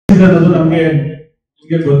ನಡೆಸಿದೆ ಅನ್ನೋದು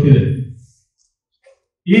ನಮಗೆ ಗೊತ್ತಿದೆ.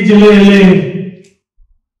 ಈ ಜಿಲ್ಲೆಯಲ್ಲಿ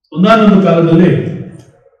ಒಂದಾನೊಂದು ಕಾಲದಲ್ಲಿ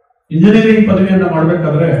ಇಂಜಿನಿಯರಿಂಗ್ ಪದವಿಯನ್ನ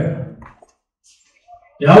ಮಾಡಬೇಕಾದ್ರೆ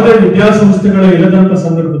ಯಾವುದೇ ವಿದ್ಯಾಸಂಸ್ಥೆಗಳು ಇಲ್ಲದಂತ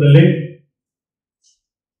ಸಂದರ್ಭದಲ್ಲಿ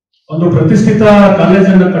ಒಂದು ಪ್ರತಿಷ್ಠಿತ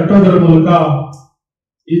ಕಾಲೇಜನ್ನು ಕಟ್ಟೋದರ ಮೂಲಕ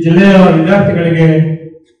ಈ ಜಿಲ್ಲೆಯ ವಿದ್ಯಾರ್ಥಿಗಳಿಗೆ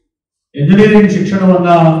ಇಂಜಿನಿಯರಿಂಗ್ ಶಿಕ್ಷಣವನ್ನ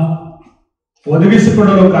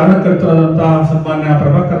ಒದಗಿಸಿಕೊಡಲು ಕಾರಣಕರ್ತರಾದಂತಹ ಸನ್ಮಾನ್ಯ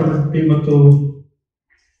ಪ್ರಭಾಕರ್ ರೆಡ್ಡಿ ಮತ್ತು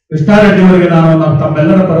ಕೃಷ್ಣಾರೆಡ್ಡಿ ಅವರಿಗೆ ನಾನು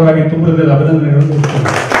ತಮ್ಮೆಲ್ಲರ ಪರವಾಗಿ ತುಂಬ ಹೃದಯದ ಅಭಿನಂದನೆಗಳು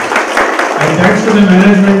ತಿಳಿಸುತ್ತೇನೆ. Thanks to the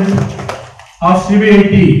management of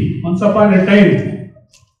CBIT. Once upon a time,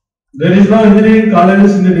 there is no engineering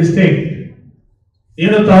colleges in the district.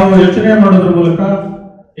 ಏನು ತಾವು ಯೋಚನೆ ಮಾಡೋದ್ರ ಮೂಲಕ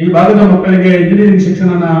ಈ ಭಾಗದ ಮಕ್ಕಳಿಗೆ ಇಂಜಿನಿಯರಿಂಗ್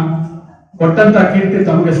ಶಿಕ್ಷಣನ ಕೊಟ್ಟಂತ ಕೀರ್ತಿ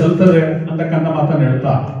ತಮಗೆ ಸಲ್ತದೆ ಅಂತಕ್ಕಂಥ ಮಾತನ್ನು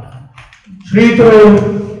ಹೇಳ್ತಾ, ಶ್ರೀಯುತರು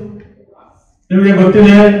ನಿಮಗೆ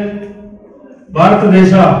ಗೊತ್ತಿದೆ, ಭಾರತ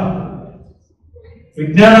ದೇಶ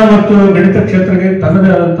ವಿಜ್ಞಾನ ಮತ್ತು ಗಣಿತ ಕ್ಷೇತ್ರಕ್ಕೆ ತನ್ನದೇ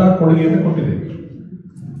ಆದಂತಹ ಕೊಡುಗೆಯನ್ನು ಕೊಟ್ಟಿದೆ.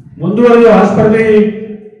 ಮುಂದುವರೆದು ಆಸ್ಪರ್ಧಿ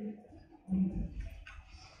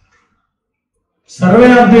survey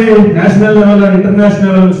of the national level and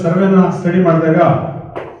international level ಸರ್ವೆನ study ಮಾಡಿದಾಗ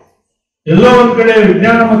ಎಲ್ಲೋ ಒಂದ್ ಕಡೆ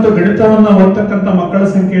ವಿಜ್ಞಾನ ಮತ್ತು ಗಣಿತವನ್ನ ಓದ್ತಕ್ಕಂಥ ಮಕ್ಕಳ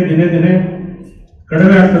ಸಂಖ್ಯೆ ದಿನೇ ದಿನೇ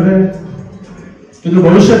ಕಡಿಮೆ ಆಗ್ತದೆ. ಇದು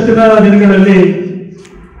ಭವಿಷ್ಯತ್ತಿನ ದಿನಗಳಲ್ಲಿ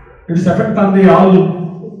it's effect on the all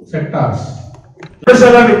ಸೆಕ್ಟಾರ್ಸ್.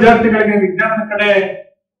 ವಿದ್ಯಾರ್ಥಿಗಳಿಗೆ ವಿಜ್ಞಾನದ ಕಡೆ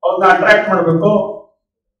ಅವ್ರನ್ನ ಅಟ್ರಾಕ್ಟ್ ಮಾಡಬೇಕು.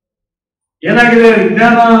 ಏನಾಗಿದೆ,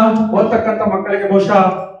 ವಿಜ್ಞಾನ ಓದ್ತಕ್ಕಂಥ ಮಕ್ಕಳಿಗೆ ಬಹುಶಃ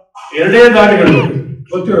ಎರಡೇ ದಾರಿಗಳು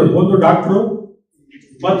ಗೊತ್ತಿರೋದು, ಒಂದು ಡಾಕ್ಟರು,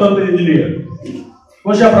 ಮತ್ತೊಂದು ಇಂಜಿನಿಯರ್.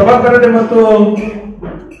 ಬಹುಶಃ ಪ್ರಭಾಕರ್ ರೆಡ್ಡಿ ಮತ್ತು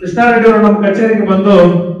ಕೃಷ್ಣಾರೆಡ್ಡಿ ಅವರು ನಮ್ಮ ಕಚೇರಿಗೆ ಬಂದು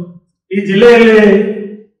ಈ ಜಿಲ್ಲೆಯಲ್ಲಿ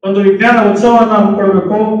ಒಂದು ವಿಜ್ಞಾನ ಉತ್ಸವವನ್ನು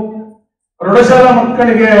ಹಮ್ಮಿಕೊಳ್ಬೇಕು, ಪ್ರೌಢಶಾಲಾ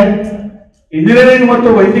ಮಕ್ಕಳಿಗೆ ಇಂಜಿನಿಯರಿಂಗ್ ಮತ್ತು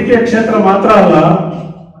ವೈದ್ಯಕೀಯ ಕ್ಷೇತ್ರ ಮಾತ್ರ ಅಲ್ಲ,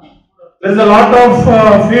 there is a lot of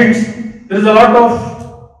fields, there is a lot of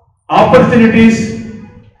opportunities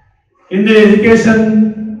in the education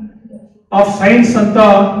of science ಅಂತ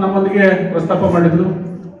ನಮ್ಮೊಂದಿಗೆ ಪ್ರಸ್ತಾಪ ಮಾಡಿದ್ರು.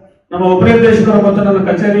 ನಮ್ಮ ಉಪನಿರ್ದೇಶಕರು ಮತ್ತು ನನ್ನ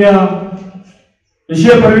ಕಚೇರಿಯ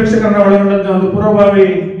ವಿಷಯ ಪರೀಕ್ಷಕರನ್ನ ಒಳಗೊಂಡಂತೆ ಒಂದು ಪೂರ್ವಭಾವಿ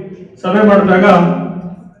ಸಭೆ ಮಾಡಿದಾಗ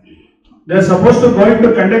they are supposed to going to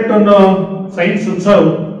conduct ಒಂದು ಸೈನ್ಸ್ ಉತ್ಸವ,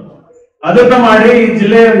 ಅದನ್ನ ಮಾಡಿ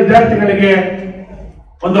ಜಿಲ್ಲೆಯ ವಿದ್ಯಾರ್ಥಿಗಳಿಗೆ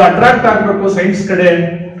ಒಂದು ಅಟ್ರಾಕ್ಟ್ ಆಗಬೇಕು ಸೈನ್ಸ್ ಕಡೆ.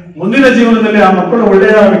 ಮುಂದಿನ ಜೀವನದಲ್ಲಿ ಆ ಮಕ್ಕಳು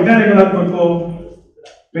ಒಳ್ಳೆಯ ವಿಜ್ಞಾನಿಗಳಾಗಬೇಕು,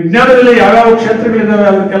 ವಿಜ್ಞಾನದಲ್ಲಿ ಯಾವ್ಯಾವ ಕ್ಷೇತ್ರಗಳಿದ್ದಾವೆ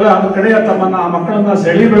ಅದಕ್ಕೆಲ್ಲ ಅದ್ರ ಕಡೆ ತಮ್ಮನ್ನ ಆ ಮಕ್ಕಳನ್ನ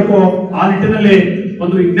ಸೆಳೀಬೇಕು, ಆ ನಿಟ್ಟಿನಲ್ಲಿ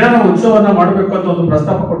ಒಂದು ವಿಜ್ಞಾನ ಉತ್ಸವವನ್ನ ಮಾಡಬೇಕು ಅಂತ ಒಂದು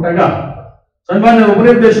ಪ್ರಸ್ತಾಪ ಕೊಟ್ಟಾಗ ಸನ್ಮಾನ್ಯ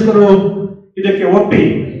ಉಪನಿರ್ದೇಶಕರು ಇದಕ್ಕೆ ಒಪ್ಪಿ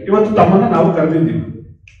ಇವತ್ತು ತಮ್ಮನ್ನ ನಾವು ಕರೆದಿದ್ದೀವಿ.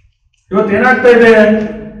 ಇವತ್ತು ಏನಾಗ್ತಾ ಇದೆ,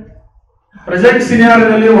 present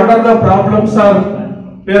ಸಿನಾರಿಯೋದಲ್ಲಿ what are the problems R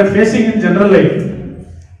we are facing in general life.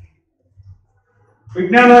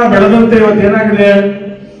 ವಿಜ್ಞಾನ ಬೆಳೆದಂತೆ ಇವತ್ತು ಏನಾಗಿದೆ,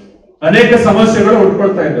 ಅನೇಕ ಸಮಸ್ಯೆಗಳು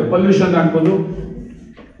ಉಟ್ಕೊಳ್ತಾ ಇದ್ದಾವೆ. ಪೊಲ್ಯೂಷನ್ ಆಗ್ಬೋದು,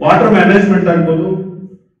 ವಾಟರ್ ಮ್ಯಾನೇಜ್ಮೆಂಟ್ ಆಗ್ಬೋದು,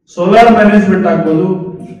 ಸೋಲಾರ್ ಮ್ಯಾನೇಜ್ಮೆಂಟ್ ಆಗ್ಬೋದು,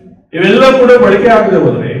 ಇವೆಲ್ಲ ಕೂಡ ಬಳಕೆ ಆಗದೆ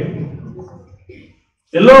ಹೋದ್ರೆ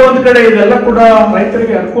ಎಲ್ಲೋ ಒಂದ್ ಕಡೆ ಇದೆಲ್ಲ ಕೂಡ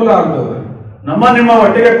ರೈತರಿಗೆ ಅನುಕೂಲ ಆಗದೆ ಹೋದ್ರೆ, ನಮ್ಮ ನಿಮ್ಮ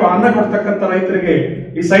ಹೊಟ್ಟೆಗೆ ಅನ್ನ ಕೊಡ್ತಕ್ಕಂಥ ರೈತರಿಗೆ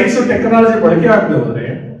ಈ ಸೈನ್ಸ್ ಟೆಕ್ನಾಲಜಿ ಬಳಕೆ ಆಗದೆ ಹೋದ್ರೆ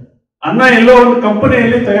ಅನ್ನ ಎಲ್ಲೋ ಒಂದು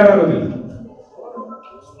ಕಂಪನಿಯಲ್ಲಿ ತಯಾರಾಗೋದಿಲ್ಲ.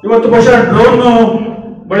 ಇವತ್ತು ಬಹುಶಃ ಡ್ರೋನ್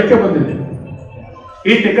ಬಳಕೆ ಬಂದಿದೆ.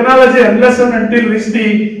 ಈ technology unless and until reach the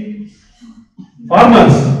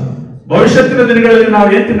farmers, ಭವಿಷ್ಯತ್ತಿನ ದಿನಗಳಲ್ಲಿ ನಾವು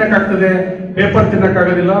ಏನ್ ತಿನ್ನಕ್ಕಾಗ್ತದೆ, paper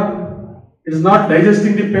ತಿನ್ನಕ್ಕಾಗೋದಿಲ್ಲ. It is not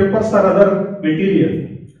digesting the papers R other material.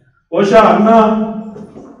 ಬಹುಶಃ ಅನ್ನ,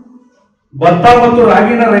 ಭತ್ತ ಮತ್ತು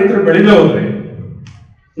ರಾಗಿನ ರೈತರು ಬೆಳೆದೇ ಹೋದ್ರೆ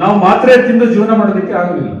ನಾವು ಮಾತ್ರೆ ತಿಂದು ಜೀವನ ಮಾಡೋದಕ್ಕೆ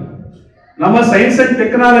ಆಗೋದಿಲ್ಲ. ನಮ್ಮ ಸೈನ್ಸ್ ಅಂಡ್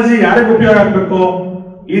ಟೆಕ್ನಾಲಜಿ ಯಾರಿಗೆ ಉಪಯೋಗ ಆಗ್ಬೇಕು,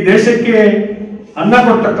 ಈ ದೇಶಕ್ಕೆ ಅನ್ನ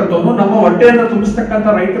ಕೊಡ್ತಕ್ಕಂಥವ್ರು, ನಮ್ಮ ಹೊಟ್ಟೆಯನ್ನು ತುಂಬಿಸ್ತಕ್ಕಂಥ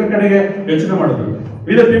ರೈತರ ಕಡೆಗೆ ಯೋಚನೆ ಮಾಡಬೇಕು.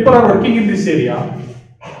 We the people are working in this area,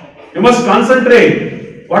 you must concentrate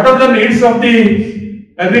what are the needs of the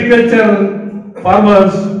agriculture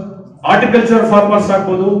farmers, horticulture farmers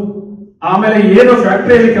ಆಗ್ಬೋದು, ಆಮೇಲೆ ಏನು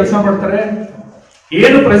ಫ್ಯಾಕ್ಟರಿಯಲ್ಲಿ ಕೆಲಸ ಮಾಡ್ತಾರೆ,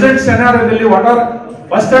 ಏನು present ಸೆನಾರಿಯೋದಲ್ಲಿ what are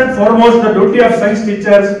first and foremost the duty of science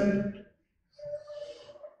teachers.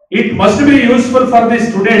 It must be useful for the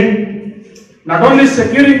student, not only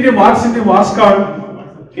securing the marks in the marks card,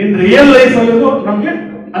 in real life ಅಲ್ಲೂ ನಮಗೆ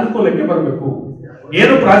ಅನುಕೂಲಕ್ಕೆ ಬರಬೇಕು.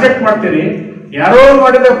 ಏನು ಪ್ರಾಜೆಕ್ಟ್ ಮಾಡ್ತೀರಿ, ಯಾರೋ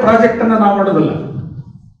ಮಾಡಿದ project ಅನ್ನ ನಾವು ಮಾಡೋದಿಲ್ಲ,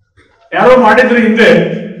 ಯಾರೋ ಮಾಡಿದ್ರು ಹಿಂದೆ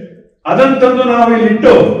ಅದನ್ನ ತಂದು ನಾವು ಇಲ್ಲಿ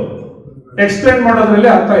ಇಟ್ಟು ಎಕ್ಸ್ಪ್ಲೇನ್ ಮಾಡೋದ್ರಲ್ಲಿ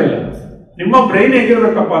ಅರ್ಥ ಇಲ್ಲ. ನಿಮ್ಮ ಬ್ರೈನ್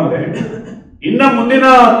ಹೇಗಿರ್ಬೇಕಪ್ಪ ಅಂದ್ರೆ, ಇನ್ನ ಮುಂದಿನ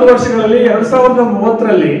 10 ವರ್ಷಗಳಲ್ಲಿ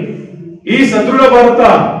 2030ರಲ್ಲಿ ಈ ಸದೃಢ Bharat,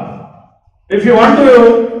 if you want to,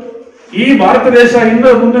 ಈ ಭಾರತ ದೇಶ ಇಂದ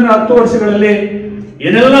ಮುಂದಿನ 10 ವರ್ಷಗಳಲ್ಲಿ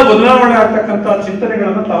ಏನೆಲ್ಲ ಬದಲಾವಣೆ ಆಗ್ತಕ್ಕಂಥ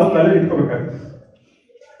ಚಿಂತನೆಗಳನ್ನು ತಾವು ತಲೆ ಇಟ್ಕೋಬೇಕಾಗುತ್ತೆ.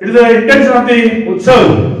 It is the intention of the Utsav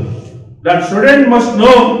that student must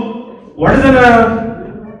know what is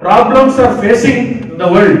problems are facing the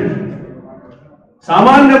world.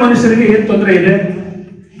 ಸಾಮಾನ್ಯ ಮನುಷ್ಯರಿಗೆ ಏನ್ ತೊಂದರೆ ಇದೆ,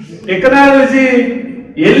 ಟೆಕ್ನಾಲಜಿ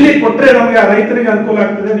ಎಲ್ಲಿ ಕೊಟ್ರೆ ನಮಗೆ ಆ ರೈತರಿಗೆ ಅನುಕೂಲ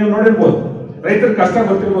ಆಗ್ತದೆ. ನೀವು ನೋಡಿರ್ಬೋದು, ರೈತರ ಕಷ್ಟ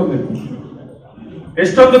ಗೊತ್ತಿರ್ಬೋದು ನೀವು.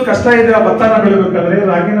 ಎಷ್ಟೊಂದು ಕಷ್ಟ ಇದೆ ಆ ಭತ್ತನ ಬೆಳಿಬೇಕಾದ್ರೆ,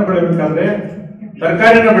 ರಾಗಿನ ಬೆಳಿಬೇಕಾದ್ರೆ,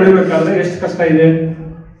 ತರಕಾರಿನ ಬೆಳಿಬೇಕಾದ್ರೆ ಎಷ್ಟು ಕಷ್ಟ ಇದೆ.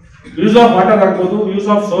 ಯೂಸ್ ಆಫ್ ವಾಟರ್ ಆಗ್ಬೋದು, ಯೂಸ್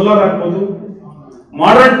ಆಫ್ ಸೋಲಾರ್ ಆಗ್ಬೋದು,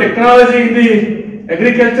 modern technology in the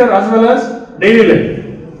agriculture as well as daily life.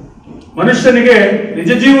 ಮನುಷ್ಯನಿಗೆ ನಿಜ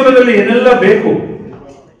ಜೀವನದಲ್ಲಿ ಏನೆಲ್ಲ ಬೇಕು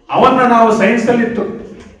ಅವನ್ನ ನಾವು ಸೈನ್ಸ್ ಅಲ್ಲಿ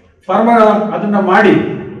ಅದನ್ನ ಮಾಡಿ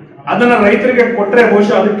ಅದನ್ನ ರೈತರಿಗೆ ಕೊಟ್ರೆ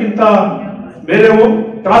ಬಹುಶಃ ಅದಕ್ಕಿಂತ ಬೇರೆವು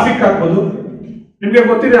ಟ್ರಾಫಿಕ್ ಆಗ್ಬೋದು. ನಿಮ್ಗೆ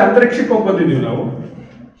ಗೊತ್ತಿದೆ, ಅಂತರಿಕ್ಷಕ್ಕೆ ಹೋಗಿ ಬಂದಿದ್ದೀವಿ ನಾವು.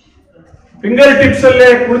 ಫಿಂಗರ್ ಟಿಪ್ಸ್ ಅಲ್ಲೇ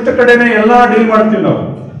ಕುಳಿತ ಕಡೆನೆ ಎಲ್ಲಾ ಡೀಲ್ ಮಾಡ್ತೀವಿ ನಾವು.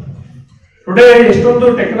 ಟುಡೇ ಎಷ್ಟೊಂದು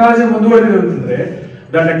ಟೆಕ್ನಾಲಜಿ ಮುಂದುವರೆದಿದೆ ಅಂತಂದ್ರೆ,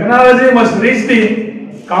 the technology must reach the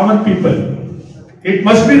common people. It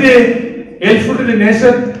must be the helpful to the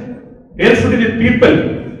nation, helpful to the people.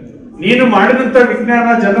 ನೀನು ಮಾಡಿದಂತ ವಿಜ್ಞಾನ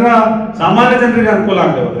ಸಾಮಾನ್ಯ ಜನರಿಗೆ ಅನುಕೂಲ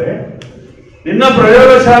ಆಗದೆ ಹೋದ್ರೆ, ನಿನ್ನ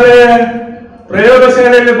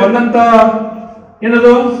ಪ್ರಯೋಗಶಾಲೆಯಲ್ಲಿ ಬಂದಂತ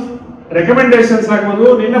ಏನದು ರೆಕಮೆಂಡೇಶನ್ಸ್ ಆಗ್ಬೋದು,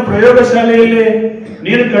 ನಿನ್ನ ಪ್ರಯೋಗಶಾಲೆಯಲ್ಲಿ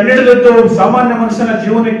ನೀನು ಕಂಡುಹಿಡಿದದ್ದು ಸಾಮಾನ್ಯ ಮನುಷ್ಯನ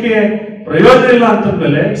ಜೀವನಕ್ಕೆ ಪ್ರಯೋಜನ ಇಲ್ಲ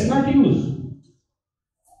ಅಂತಂದ್ಮೇಲೆ it's not use.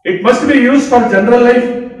 It must be use for general life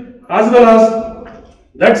as well as.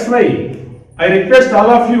 That's why I request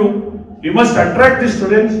all of you, you must attract the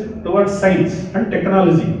students towards science and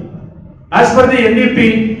technology. As per the NEP,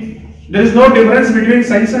 there is no difference between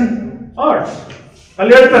science and arts.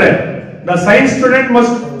 ಅಲ್ಲಿ ಹೇಳ್ತಾರೆ, the science student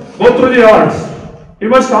must go through the arts. He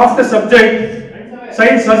must opt the subject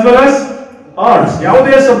science as well as arts.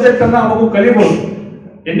 ಯಾವುದೇ subject ಅನ್ನ ಮಗು ಕಲಿಬಹುದು.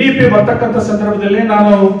 NEP ಬರ್ತಕ್ಕಂಥ ಸಂದರ್ಭದಲ್ಲಿ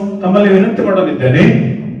ನಾನು ತಮ್ಮಲ್ಲಿ ವಿನಂತಿ ಮಾಡೋದಿದ್ದೇನೆ,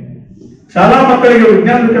 ಶಾಲಾ ಮಕ್ಕಳಿಗೆ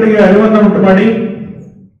ವಿಜ್ಞಾನದ ಕಡೆಗೆ ಅರಿವನ್ನು ಉಂಟು ಮಾಡಿ,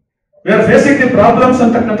 we are facing the problems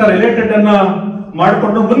ಅಂತಕ್ಕಂಥ ರಿಲೇಟೆಡ್ ಅನ್ನ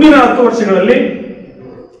ಮಾಡಿಕೊಂಡು ಮುಂದಿನ 10 ವರ್ಷಗಳಲ್ಲಿ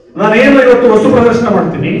ನಾನೇನು ಇವತ್ತು ವಸ್ತು ಪ್ರದರ್ಶನ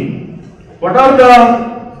ಮಾಡ್ತೀನಿ, ವಾಟ್ ಆರ್ ದ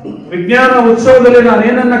ವಿಜ್ಞಾನ ಉತ್ಸವದಲ್ಲಿ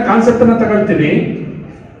ನಾನೇನನ್ನ ಕಾನ್ಸೆಪ್ಟ್ ಅನ್ನ ತಗೊಳ್ತೀನಿ,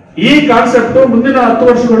 ಈ ಕಾನ್ಸೆಪ್ಟ್ ಮುಂದಿನ 10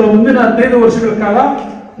 ವರ್ಷಗಳು, ಮುಂದಿನ 15 ವರ್ಷಗಳ ಕಾಲ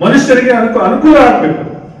ಮನುಷ್ಯರಿಗೆ ಅನುಕೂಲ ಆಗ್ಬೇಕು.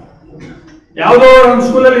 ಯಾವುದೋ ಒಂದು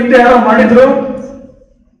ಸ್ಕೂಲಲ್ಲಿ ಹಿಂದೆ ಯಾರೋ ಮಾಡಿದ್ರು,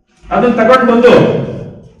 ಅದನ್ನ ತಗೊಂಡು ಬಂದು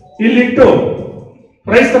ಇಲ್ಲಿಟ್ಟು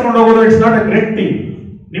ಪ್ರೈಸ್ ತಗೊಂಡು ಹೋಗೋದು it's not A great thing.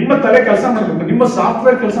 ನಿಮ್ಮ ತಲೆ ಕೆಲಸ ಮಾಡಬೇಕು, ನಿಮ್ಮ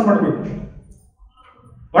ಸಾಫ್ಟ್ವೇರ್ ಕೆಲಸ ಮಾಡಬೇಕು.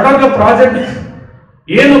 ವಾಟ್ ಆರ್ ದ ಪ್ರಾಜೆಕ್ಟ್,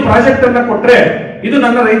 ಏನು ಪ್ರಾಜೆಕ್ಟ್ ಅನ್ನ ಕೊಟ್ರೆ ಇದು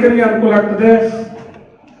ನನ್ನ ರೈತರಿಗೆ ಅನುಕೂಲ ಆಗ್ತದೆ,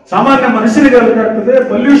 ಸಾಮಾನ್ಯ ಮನುಷ್ಯರಿಗೆ ಅನುಕೂಲ ಆಗ್ತದೆ,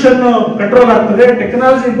 ಪೊಲ್ಯೂಷನ್ ಕಂಟ್ರೋಲ್ ಆಗ್ತದೆ,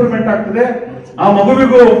 ಟೆಕ್ನಾಲಜಿ ಇಂಪ್ರೂವ್ಮೆಂಟ್ ಆಗ್ತದೆ, ಆ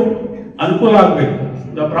ಮಗುವಿಗೂ ಅನುಕೂಲ ಆಗಬೇಕು.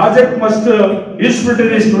 The project must useful to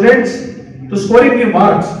the students to scoring the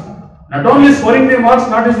marks. Not only scoring the marks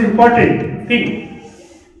not is the important thing.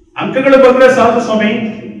 ಅಂಕಗಳು ಬಂದ್ರೆ ಸಾಕು ಸ್ವಾಮಿ,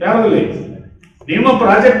 ಯಾರಲ್ಲಿ ನಿಮ್ಮ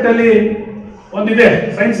ಪ್ರಾಜೆಕ್ಟ್ ಅಲ್ಲಿ ಒಂದಿದೆ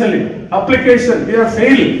ಸೈನ್ಸ್ ಅಲ್ಲಿ application, we or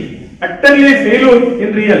fail, ಅಟ್ಟರ್ಲಿ failure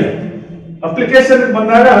in real. Application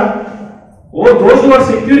ಬಂದಾಗ those who are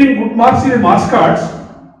securing good marks in the marks cards,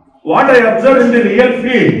 what I observed in the real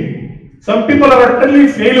field, some people are utterly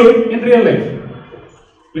failure in real life.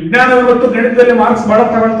 ವಿಜ್ಞಾನದಲ್ಲಿ ಮತ್ತು ಗಣಿತದಲ್ಲಿ marks ಬಹಳ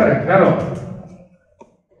ತಗೊಳ್ತಾರೆ ಯಾರೋ.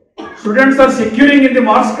 Students R securing in the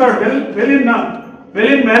marks card well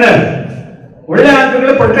in manner, ಒಳ್ಳೆ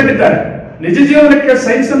ಅಂಕಗಳು ಪಡ್ಕೊಂಡಿದ್ದಾರೆ. ನಿಜ ಜೀವನಕ್ಕೆ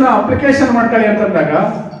ಸೈನ್ಸ್ ಅನ್ನ ಅಪ್ಲಿಕೇಶನ್ ಮಾಡ್ಕೊಳ್ಳಿ ಅಂತಂದಾಗ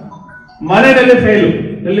ಮನೆಯಲ್ಲಿ ಫೇಲು,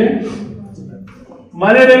 ಎಲ್ಲಿ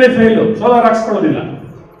ಮನೆಯಲ್ಲಿ ಫೇಲು, ಸೋಲಾರ್ ಹಾಕ್ಸ್ಕೊಳ್ಳೋದಿಲ್ಲ.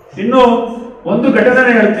 ಇನ್ನು ಒಂದು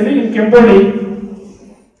ಘಟನೆ ಹೇಳ್ತೀನಿ. ಕೆಂಬೋಡಿ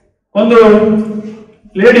ಒಂದು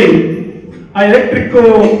ಲೇಡಿ ಆ ಎಲೆಕ್ಟ್ರಿಕ್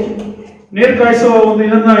ನೀರು ಕಾಯಿಸೋ ಒಂದು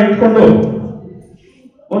ಇದನ್ನ ಇಟ್ಕೊಂಡು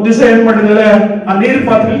ಒಂದ್ ದಿವಸ ಏನ್ ಮಾಡಿದಾಳೆ, ಆ ನೀರು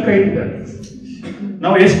ಪಾತ್ರೆಯಲ್ಲಿ ಕೈ ಇಟ್ಟಿದ್ದಾಳೆ.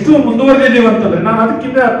 ನಾವು ಎಷ್ಟು ಮುಂದುವರೆದಿದ್ದೀವಿ ಅಂತಂದ್ರೆ, ನಾನು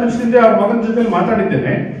ಅದಕ್ಕಿಂತ 10 ನಿಮಿಷದಿಂದ ಆ ಮಗನ ಜೊತೆ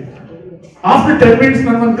ಮಾತಾಡಿದ್ದೇನೆ. ಆಫ್ಟರ್ 10 ಮಿನಿಟ್ಸ್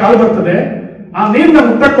ನನಗೊಂದು ಕಾಲ್ ಬರ್ತದೆ, ಆ ನೀರ್ನ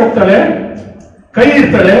ಮುಟ್ಟಕ್ಕೆ ಹೋಗ್ತಾಳೆ, ಕೈ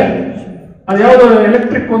ಇಡ್ತಾಳೆ, ಅದು ಯಾವ್ದು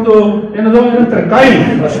ಎಲೆಕ್ಟ್ರಿಕ್ ಒಂದು ಏನದು ಹೇಳ್ತಾರೆ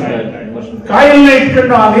ಕಾಯಿಲ್ನ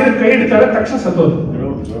ಇಟ್ಕೊಂಡು ಆ ನೀರು ಕೈ ಇಡ್ತಾಳೆ, ತಕ್ಷಣ ಸತ್ತೋದು.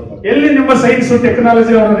 ಎಲ್ಲಿ ನಿಮ್ಮ ಸೈನ್ಸ್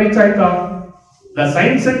ಟೆಕ್ನಾಲಜಿ ಅವರ ರೀಚ್ ಆಯ್ತಾ? The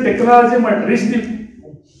science and technology ಮಟ್ reach the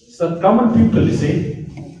common people.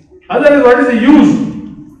 ಅದರಲ್ಲಿ ವಾಟ್ ಇಸ್ ದ ಯೂಸ್?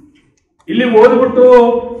 ಇಲ್ಲಿ ಓದ್ಬಿಟ್ಟು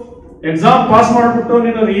ಎಕ್ಸಾಮ್ ಪಾಸ್ ಮಾಡ್ಬಿಟ್ಟು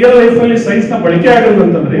ನೀನು ರಿಯಲ್ ಲೈಫ್ ಅಲ್ಲಿ ಸೈನ್ಸ್ ನ ಬಳಕೆ ಆಗೋದು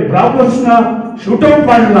ಅಂತಂದ್ರೆ, ಪ್ರಾಬ್ಲಮ್ಸ್ ನ ಶೂಟ್ ಔಟ್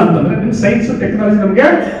ಮಾಡಿಲ್ಲ ಅಂತಂದ್ರೆ ನಿಮ್ ಸೈನ್ಸ್ ಟೆಕ್ನಾಲಜಿ ನಮಗೆ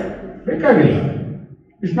ಬೇಕಾಗಿಲ್ಲ.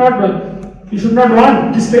 It's not, you should not want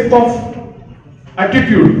this type of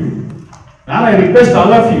attitude. ನಾನು I request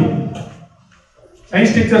all of you,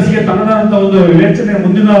 science ಟೀಚರ್ಸ್ಗೆ ತನ್ನದಂತ ಒಂದು ವಿವೇಚನೆ,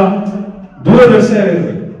 ಮುಂದಿನ ದೂರದರ್ಶನ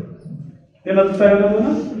ಇರಬೇಕು. ಏನಂತ ಹೇಳೋದನ್ನ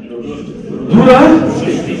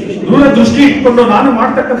ದೂರದೃಷ್ಟಿ ಇಟ್ಕೊಂಡು ನಾನು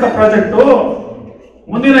ಮಾಡ್ತಕ್ಕಂಥ ಪ್ರಾಜೆಕ್ಟು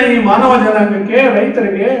ಮುಂದಿನ ಈ ಮಾನವ ಜನಾಂಗಕ್ಕೆ,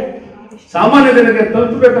 ರೈತರಿಗೆ, ಸಾಮಾನ್ಯ ಜನರಿಗೆ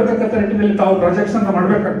ತಲುಪಬೇಕಂತಕ್ಕಂಥ ನಿಟ್ಟಿನಲ್ಲಿ ತಾವು ಪ್ರಾಜೆಕ್ಟ್ಸ್ ಅನ್ನ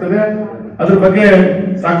ಮಾಡಬೇಕಾಗ್ತದೆ. ಅದ್ರ ಬಗ್ಗೆ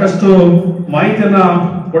ಸಾಕಷ್ಟು ಮಾಹಿತಿಯನ್ನ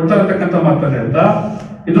ಕೊಡ್ತಾ ಇರತಕ್ಕಂಥ ಮಾತನ್ನ ಹೇಳ್ತಾ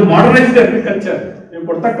ಇದು ಮಾಡರ್ನೈಸ್ಡ್ ಅಗ್ರಿಕಲ್ಚರ್. ನೀವು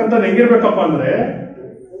ಕೊಡ್ತಕ್ಕಂಥದ್ದು ಹೆಂಗಿರ್ಬೇಕಪ್ಪ ಅಂದ್ರೆ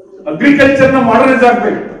ಅಗ್ರಿಕಲ್ಚರ್ ನ ಮಾಡರ್ನೈಸ್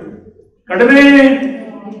ಆಗ್ಬೇಕು. ಕಡಿಮೆ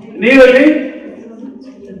ನೀರಲ್ಲಿ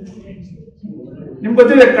ನಿಮ್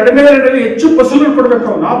ಗೊತ್ತಿದೆ, ಕಡಿಮೆ ನೀರಲ್ಲಿ ಹೆಚ್ಚು ಫಸಲು ಕೊಡ್ಬೇಕು.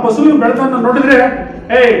 ಅವನು ಆ ಫಸಲು ಬೆಳೆದನ್ನ ನೋಡಿದ್ರೆ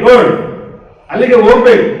ಹೇ ಗುಡ್, ಅಲ್ಲಿಗೆ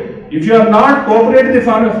ಹೋಗ್ಬೇಕು. If you are not cooperate the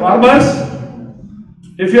farmers,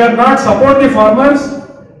 if you are not support the farmers,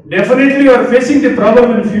 definitely you are facing the problem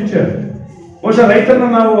in future. ಬಹುಶಃ ರೈತರನ್ನ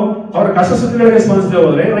ನಾವು ಅವರ ಕಷ್ಟ ಸುಖಗಳಿಗೆ ಸ್ಮರಿಸದೆ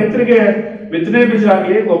ಹೋದ್ರೆ, ರೈತರಿಗೆ ಬಿತ್ತನೆ ಬೀಜ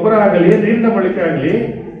ಆಗಲಿ, ಗೊಬ್ಬರ ಆಗಲಿ, ನೀರಿನ ಬಳಕೆ ಆಗಲಿ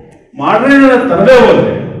ಮಾಡರ್ನ್ ತರದೇ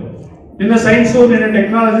ಹೋದ್ರೆ, ನಿನ್ನ ಸೈನ್ಸು, ನಿನ್ನ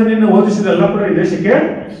ಟೆಕ್ನಾಲಜಿ, ನಿನ್ನ ಓದಿಸಿದೆಲ್ಲ ಕೂಡ ಈ ದೇಶಕ್ಕೆ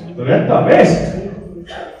ವ್ಯರ್ಥ, ವೇಸ್ಟ್.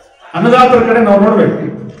 ಅನ್ನದಾತರ ಕಡೆ ನಾವು ನೋಡ್ಬೇಕು.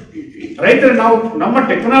 ರೈತರಿಗೆ ನಾವು ನಮ್ಮ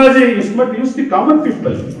technology use the common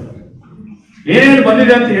people. ಏನೇನು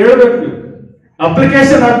ಬಂದಿದೆ ಅಂತ ಹೇಳ್ಬೇಕು,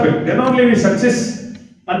 ಅಪ್ಲಿಕೇಶನ್ ಹಾಕ್ಬೇಕು. ದೆನ್ ಓನ್ಲಿ ವಿ ಸಕ್ಸೆಸ್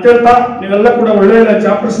ಅಂತ ಹೇಳ್ತಾ, ನೀವೆಲ್ಲ ಕೂಡ ಒಳ್ಳೆ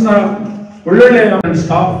ಚಾಪ್ಟರ್ಸ್ ನ ಒಳ್ಳೊಳ್ಳೆ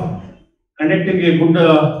ಸ್ಟಾಫ್ ಕಂಡಕ್ಟಿಂಗ್ ಎ ಗುಡ್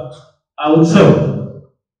ಉತ್ಸವ.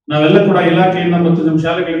 ನಾವೆಲ್ಲ ಕೂಡ ಇಲಾಖೆಯಿಂದ ಮತ್ತು ನಮ್ಮ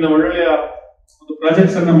ಶಾಲೆಗಳಿಂದ ಒಳ್ಳೆಯ ಒಂದು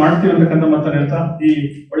ಪ್ರಾಜೆಕ್ಟ್ಸ್ ಅನ್ನ ಮಾಡ್ತೀವಿ ಅಂತಕ್ಕಂಥ ಮಾತನ್ನ ಹೇಳ್ತಾ, ಈ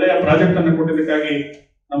ಒಳ್ಳೆಯ ಪ್ರಾಜೆಕ್ಟ್ ಅನ್ನು ಕೊಟ್ಟಿದ್ದಕ್ಕಾಗಿ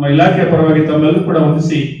ನಮ್ಮ ಇಲಾಖೆಯ ಪರವಾಗಿ ತಮ್ಮೆಲ್ಲರೂ ಕೂಡ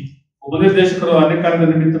ವಂದಿಸಿ, ಉಪನಿರ್ದೇಶಕರು ಅನೇಕ ಕಾರಣದ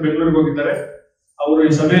ನಿಮಿತ್ತ ಬೆಂಗಳೂರಿಗೆ ಹೋಗಿದ್ದಾರೆ, ಅವರು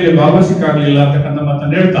ಈ ಸಭೆಯಲ್ಲಿ ಭಾಗವಹಿಸಕ್ಕಾಗಲಿಲ್ಲ ಅಂತಕ್ಕಂಥ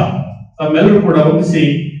ಮಾತನ್ನ ಹೇಳ್ತಾ ತಮ್ಮೆಲ್ಲರೂ ಕೂಡ ವಂದಿಸಿ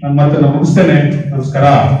ನನ್ನ ಮಾತನ್ನ ಮುಗಿಸ್ತೇನೆ. ನಮಸ್ಕಾರ.